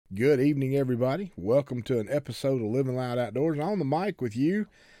Good evening, everybody. Welcome to an episode of Living Loud Outdoors. On the mic with you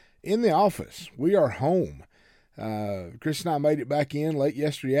in the office. We are home. Chris and I made it back in late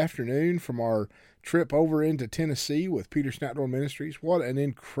yesterday afternoon from our trip over into Tennessee with Peterson Outdoor Ministries. What an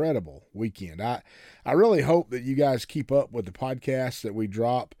incredible weekend. I really hope that you guys keep up with the podcasts that we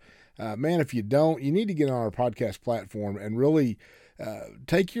drop. Man, if you don't, you need to get on our podcast platform and really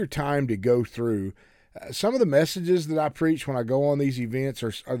take your time to go through. Some of the messages that I preach when I go on these events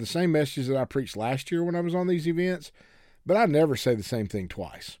are the same messages that I preached last year when I was on these events, but I never say the same thing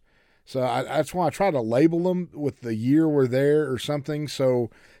twice. So that's why I try to label them with the year we're there or something, so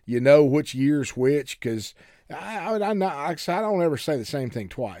you know which year's which, because I don't ever say the same thing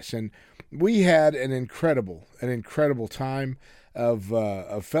twice. And we had an incredible time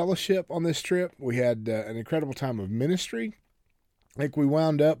of fellowship on this trip. We had an incredible time of ministry. I think we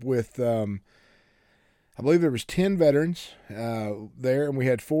wound up with I believe there was 10 veterans there, and we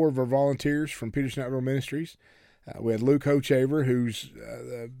had 4 of our volunteers from Peterson Outdoor Ministries. We had Luke Hochaver, who's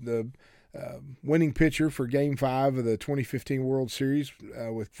the winning pitcher for Game 5 of the 2015 World Series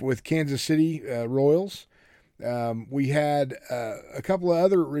with Kansas City Royals. We had a couple of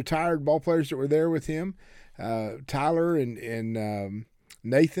other retired ball players that were there with him. Tyler and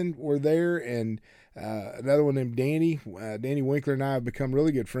Nathan were there, and another one named Danny. Danny Winkler and I have become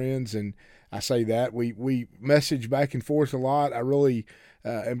really good friends, and I say that we message back and forth a lot.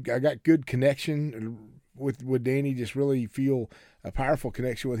 I got good connection with Danny. Just really feel a powerful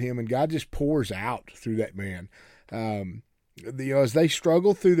connection with him, and God just pours out through that man. As they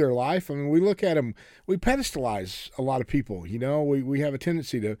struggle through their life, I mean, we look at them, we pedestalize a lot of people. We have a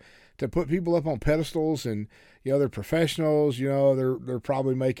tendency to put people up on pedestals, and they're professionals. They're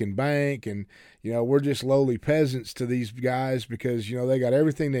probably making bank, and we're just lowly peasants to these guys because they got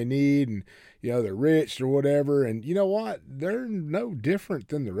everything they need, and they're rich or whatever. And you know what? They're no different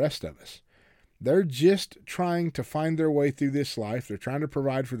than the rest of us. They're just trying to find their way through this life. They're trying to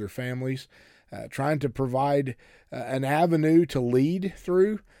provide for their families, trying to provide an avenue to lead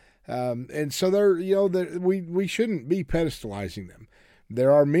through. And so we shouldn't be pedestalizing them.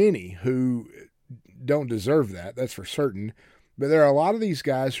 There are many who don't deserve that, that's for certain. But there are a lot of these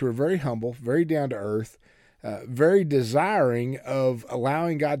guys who are very humble, very down to earth, very desiring of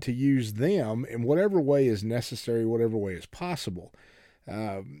allowing God to use them in whatever way is necessary, whatever way is possible.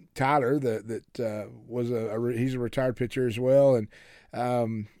 Tyler, he's a retired pitcher as well, and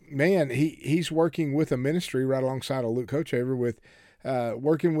he's working with a ministry right alongside of Luke Hochaver with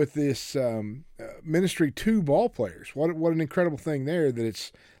working with this ministry to ball players. What an incredible thing there, that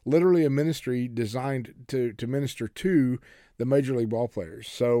it's literally a ministry designed to minister to the Major League ball players.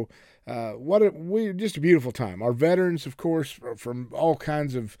 So just a beautiful time. Our veterans, of course, from all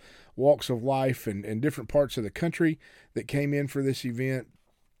kinds of walks of life and different parts of the country that came in for this event.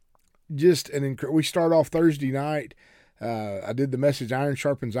 We start off Thursday night. I did the message Iron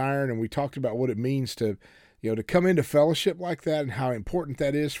Sharpens Iron, and we talked about what it means to come into fellowship like that and how important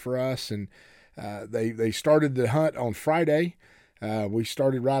that is for us. And they started the hunt on Friday. We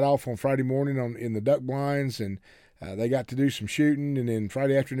started right off on Friday morning in the duck blinds, and they got to do some shooting. And then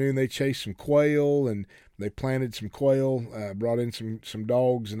Friday afternoon they chased some quail, and they planted some quail, brought in some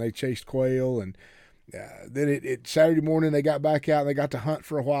dogs, and they chased quail. And then Saturday morning they got back out and they got to hunt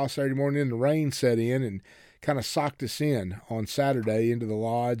for a while Saturday morning. And the rain set in and kind of socked us in on Saturday into the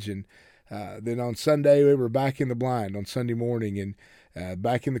lodge. And then on Sunday, we were back in the blind on Sunday morning, and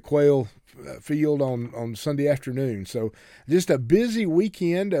back in the quail field on Sunday afternoon. So just a busy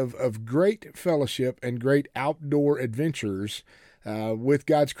weekend of great fellowship and great outdoor adventures with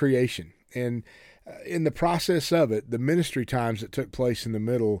God's creation. And in the process of it, the ministry times that took place in the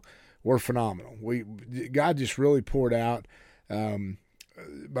middle were phenomenal. God just really poured out.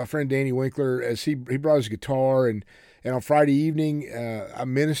 My friend Danny Winkler, as he brought his guitar, and on Friday evening, I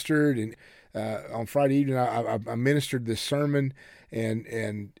ministered, and on Friday evening, I ministered this sermon,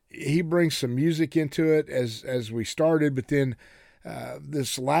 and he brings some music into it as we started. But then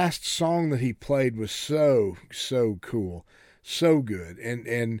this last song that he played was so cool, so good,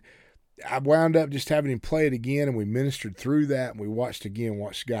 and I wound up just having him play it again, and we ministered through that, and we watched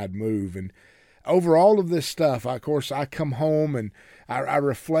God move. And over all of this stuff, I come home and I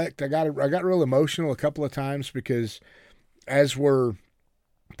reflect. I got real emotional a couple of times because as we're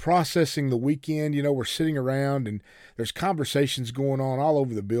processing the weekend, we're sitting around and there's conversations going on all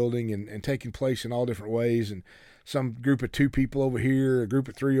over the building and taking place in all different ways. And some group of 2 people over here, a group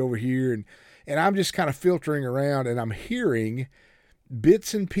of 3 over here. And I'm just kind of filtering around, and I'm hearing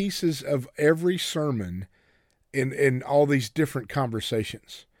bits and pieces of every sermon in all these different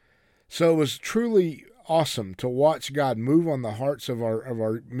conversations. So it was truly awesome to watch God move on the hearts of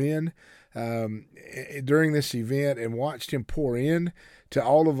our men during this event, and watched him pour in to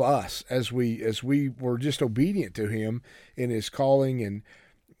all of us as we were just obedient to him in his calling.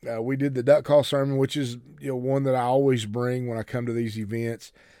 And we did the duck call sermon, which is one that I always bring when I come to these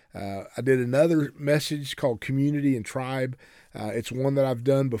events. I did another message called Community and Tribe. It's one that I've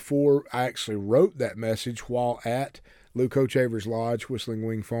done before. I actually wrote that message while at Lou Coach Avers Lodge, Whistling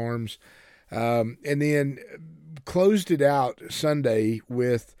Wing Farms, and then closed it out Sunday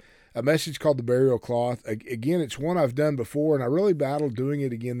with a message called The Burial Cloth. Again, it's one I've done before, and I really battled doing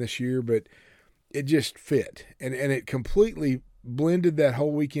it again this year, but it just fit, and it completely blended that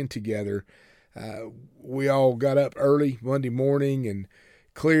whole weekend together. We all got up early Monday morning and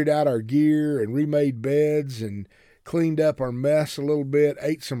cleared out our gear and remade beds and cleaned up our mess a little bit,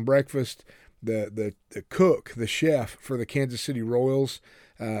 ate some breakfast. The cook, the chef for the Kansas City Royals,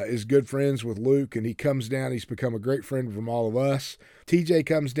 is good friends with Luke, and he comes down. He's become a great friend from all of us. TJ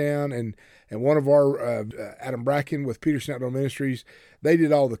comes down, and one of our, Adam Bracken with Peterson Outdoor Ministries, they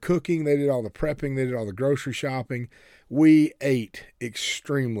did all the cooking, they did all the prepping, they did all the grocery shopping. We ate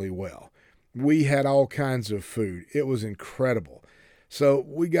extremely well. We had all kinds of food. It was incredible. So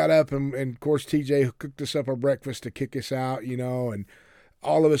we got up, and of course, TJ cooked us up our breakfast to kick us out, and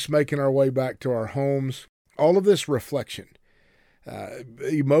all of us making our way back to our homes. All of this reflection,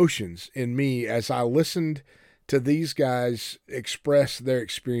 emotions in me as I listened to these guys express their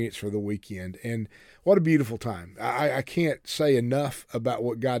experience for the weekend. And what a beautiful time. I can't say enough about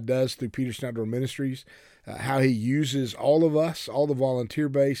what God does through Peterson Outdoor Ministries, how he uses all of us, all the volunteer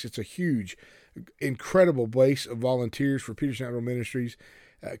base. It's a huge, incredible base of volunteers for Peterson Outdoor Ministries.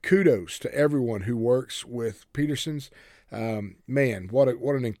 Kudos to everyone who works with Peterson's. Man,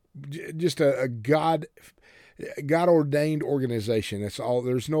 just a God ordained organization. That's all.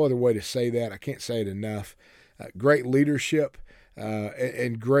 There's no other way to say that. I can't say it enough. Great leadership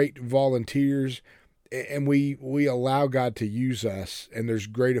and great volunteers, and we allow God to use us, and there's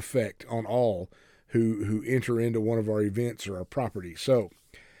great effect on all who enter into one of our events or our property. So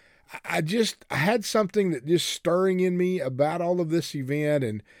I had something that just stirring in me about all of this event,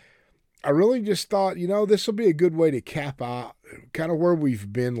 and I really just thought, this will be a good way to cap out kind of where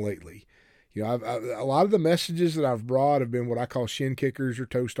we've been lately. A lot of the messages that I've brought have been what I call shin kickers or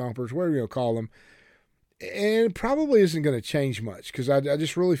toe stompers, whatever you call them, and it probably isn't going to change much because I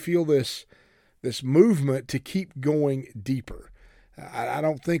just really feel this movement to keep going deeper. I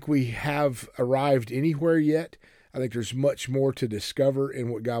don't think we have arrived anywhere yet. I think there's much more to discover in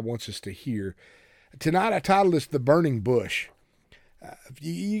what God wants us to hear. Tonight I titled this The Burning Bush.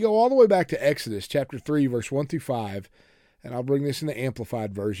 You go all the way back to Exodus chapter 3, verse 1 through 5, and I'll bring this in the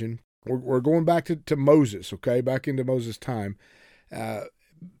Amplified version. We're going back to Moses, okay, back into Moses' time.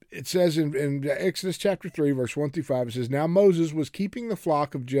 It says in Exodus chapter 3, verse 1 through 5, it says, Now Moses was keeping the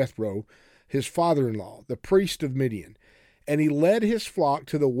flock of Jethro, his father-in-law, the priest of Midian, and he led his flock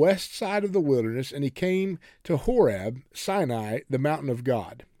to the west side of the wilderness, and he came to Horeb, Sinai, the mountain of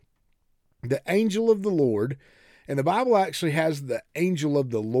God. The angel of the Lord, and the Bible actually has the angel of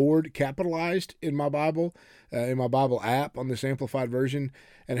the Lord capitalized in my Bible app on this Amplified version,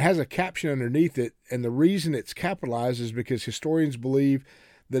 and it has a caption underneath it, and the reason it's capitalized is because historians believe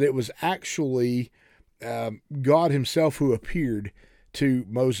that it was actually God himself who appeared to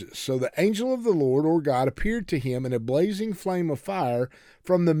Moses. So the angel of the Lord, or God, appeared to him in a blazing flame of fire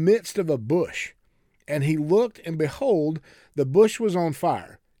from the midst of a bush. And he looked, and behold, the bush was on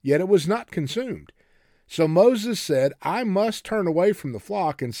fire, yet it was not consumed. So Moses said, I must turn away from the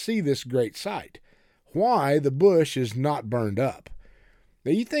flock and see this great sight, why the bush is not burned up.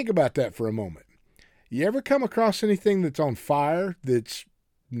 Now you think about that for a moment. You ever come across anything that's on fire that's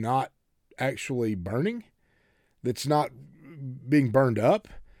not actually burning? That's not being burned up?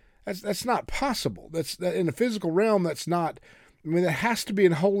 That's not possible. That's in the physical realm. That's not. That has to be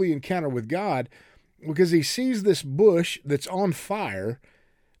a holy encounter with God, because he sees this bush that's on fire,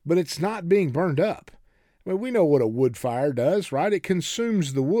 but it's not being burned up. We know what a wood fire does, right? It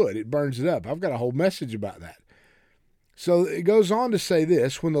consumes the wood. It burns it up. I've got a whole message about that. So it goes on to say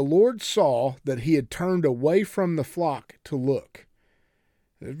this, when the Lord saw that he had turned away from the flock to look.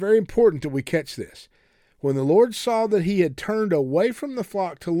 It's very important that we catch this. When the Lord saw that he had turned away from the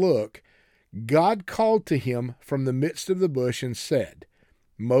flock to look, God called to him from the midst of the bush and said,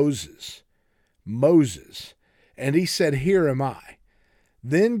 Moses, Moses. And he said, Here am I.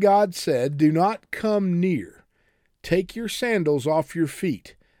 Then God said, Do not come near. Take your sandals off your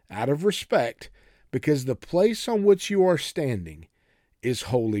feet, out of respect, because the place on which you are standing is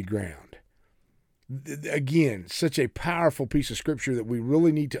holy ground. Again, such a powerful piece of scripture that we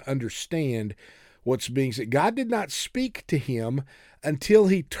really need to understand what's being said. God did not speak to him until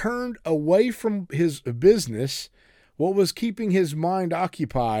he turned away from his business, what was keeping his mind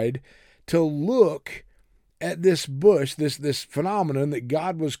occupied, to look at this bush, this phenomenon that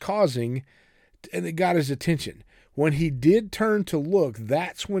God was causing, and it got his attention. When he did turn to look,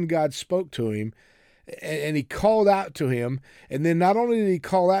 that's when God spoke to him, and he called out to him. And then not only did he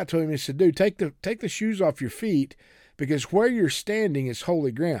call out to him, he said, dude, take the shoes off your feet, because where you're standing is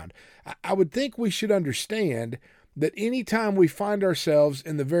holy ground. I would think we should understand that anytime we find ourselves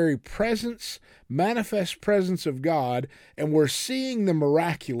in the very manifest presence of God, and we're seeing the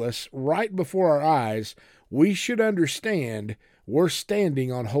miraculous right before our eyes, we should understand we're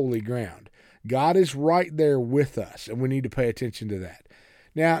standing on holy ground. God is right there with us, and we need to pay attention to that.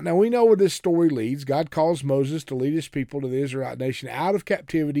 Now we know where this story leads. God calls Moses to lead his people, to the Israelite nation, out of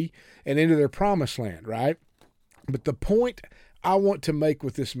captivity and into their promised land, right? But the point I want to make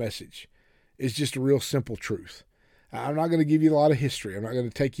with this message is just a real simple truth. I'm not going to give you a lot of history. I'm not going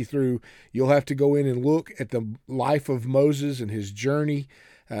to take you through. You'll have to go in and look at the life of Moses and his journey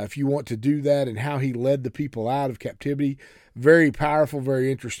if you want to do that, and how he led the people out of captivity. Very powerful,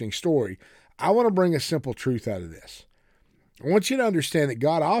 very interesting story. I want to bring a simple truth out of this. I want you to understand that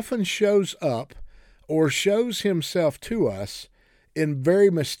God often shows up or shows himself to us in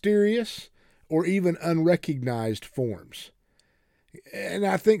very mysterious or even unrecognized forms. And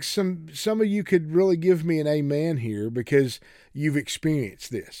I think some of you could really give me an amen here, because you've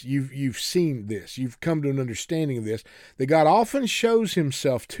experienced this. You've seen this. You've come to an understanding of this, that God often shows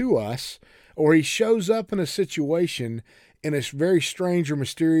himself to us, or he shows up in a situation in a very strange or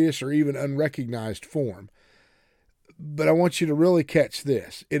mysterious or even unrecognized form. But I want you to really catch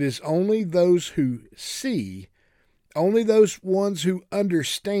this. It is only those who see, only those ones who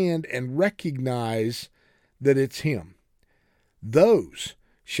understand and recognize that it's him. Those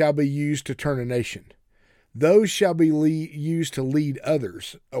shall be used to turn a nation. Those shall be used to lead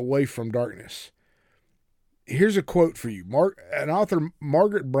others away from darkness. Here's a quote for you. An author,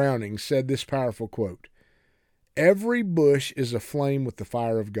 Margaret Browning, said this powerful quote: "Every bush is aflame with the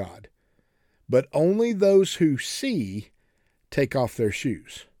fire of God, but only those who see take off their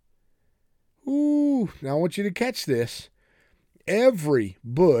shoes." Ooh, now I want you to catch this. Every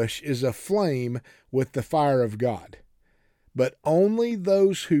bush is aflame with the fire of God, but only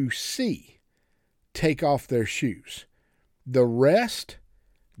those who see take off their shoes. The rest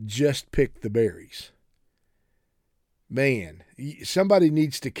just pick the berries. Man, somebody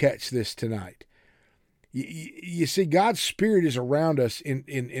needs to catch this tonight. You see, God's Spirit is around us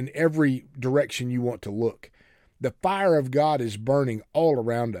in every direction you want to look. The fire of God is burning all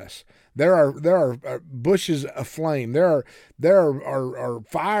around us. There are bushes aflame. There are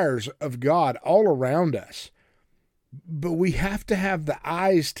fires of God all around us. But we have to have the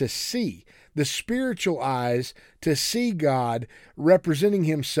eyes to see, the spiritual eyes to see God representing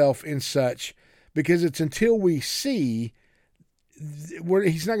himself in such, because it's until we see,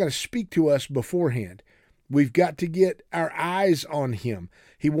 he's not going to speak to us beforehand. We've got to get our eyes on him.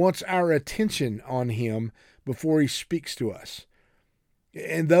 He wants our attention on him before he speaks to us.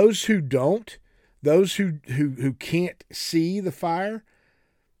 And those who don't, those who can't see the fire,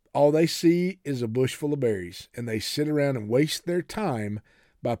 all they see is a bush full of berries, and they sit around and waste their time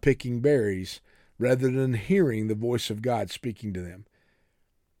by picking berries rather than hearing the voice of God speaking to them.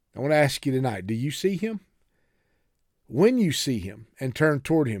 I want to ask you tonight, do you see him? When you see him and turn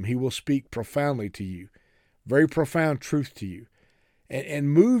toward him, he will speak profoundly to you, very profound truth to you,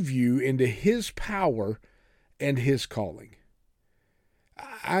 and move you into his power and his calling.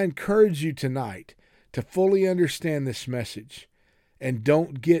 I encourage you tonight to fully understand this message, and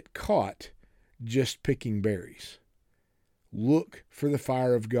don't get caught just picking berries. Look for the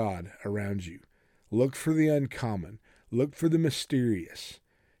fire of God around you. Look for the uncommon. Look for the mysterious.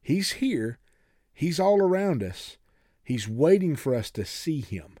 He's here. He's all around us. He's waiting for us to see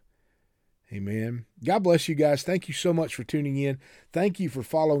him. Amen. God bless you guys. Thank you so much for tuning in. Thank you for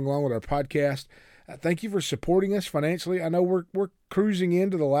following along with our podcast. Thank you for supporting us financially. I know we're cruising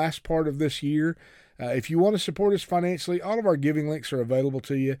into the last part of this year. If you want to support us financially, all of our giving links are available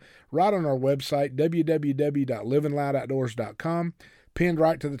to you right on our website, www.livingloudoutdoors.com, pinned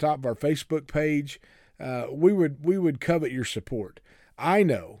right to the top of our Facebook page. We would covet your support. I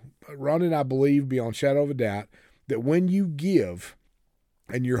know, Ron and I believe beyond shadow of a doubt, that when you give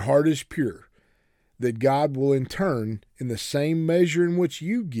and your heart is pure, that God will in turn, in the same measure in which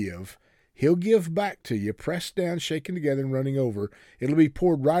you give, he'll give back to you, pressed down, shaken together, and running over. It'll be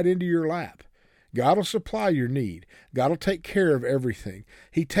poured right into your lap. God will supply your need. God will take care of everything.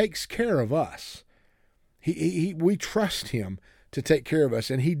 He takes care of us. We trust him to take care of us,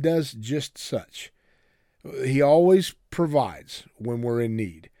 and he does just such. He always provides when we're in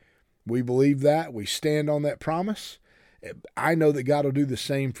need. We believe that. We stand on that promise. I know that God will do the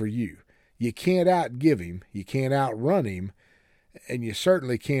same for you. You can't outgive him. You can't outrun him. And you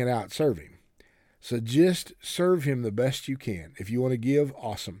certainly can't outserve him. So just serve him the best you can. If you want to give,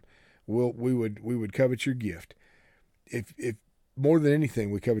 awesome. We would covet your gift. If more than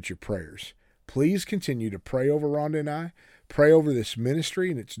anything, we covet your prayers. Please continue to pray over Rhonda and I. Pray over this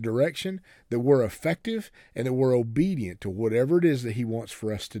ministry and its direction, that we're effective and that we're obedient to whatever it is that he wants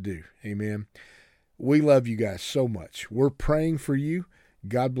for us to do. Amen. We love you guys so much. We're praying for you.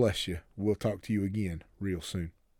 God bless you. We'll talk to you again real soon.